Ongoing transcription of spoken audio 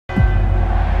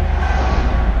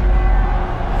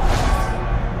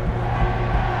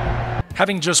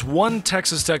Having just one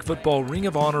Texas Tech football Ring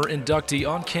of Honor inductee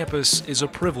on campus is a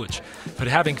privilege, but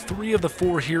having 3 of the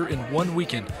 4 here in one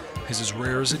weekend is as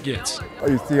rare as it gets.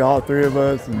 You see all 3 of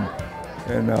us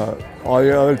and all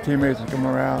your other teammates that come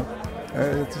around.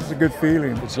 It's just a good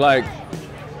feeling. It's like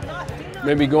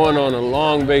maybe going on a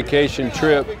long vacation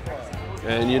trip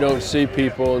and you don't see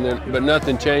people, but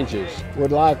nothing changes.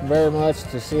 Would like very much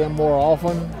to see them more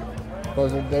often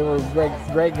because they were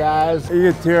great guys.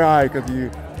 You get tear-eyed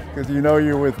because you know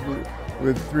you're with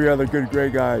 3 other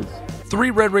great guys.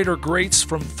 3 Red Raider greats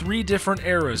from 3 different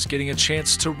eras getting a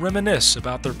chance to reminisce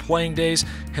about their playing days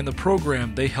and the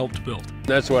program they helped build.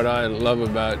 That's what I love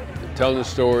about telling the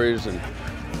stories and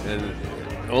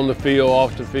on the field,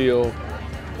 off the field,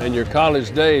 and your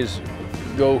college days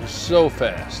go so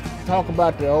fast. Talk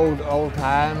about the old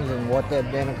times and what they've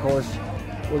been, of course.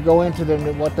 We go into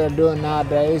what they're doing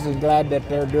nowadays and glad that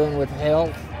they're doing with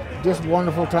health. Just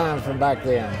wonderful times from back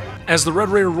then. As the Red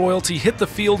Raider royalty hit the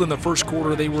field in the first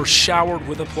quarter, they were showered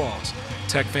with applause.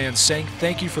 Tech fans sang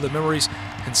thank you for the memories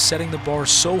and setting the bar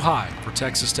so high for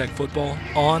Texas Tech football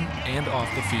on and off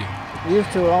the field.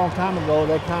 Used to a long time ago,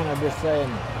 they kind of just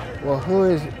saying, well,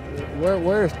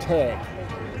 where's Tech?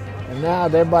 And now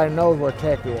everybody knows where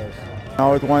Tech is. I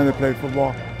always wanted to play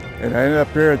football, and I ended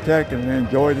up here at Tech and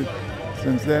enjoyed it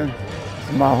since then.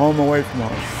 It's my home away from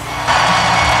home.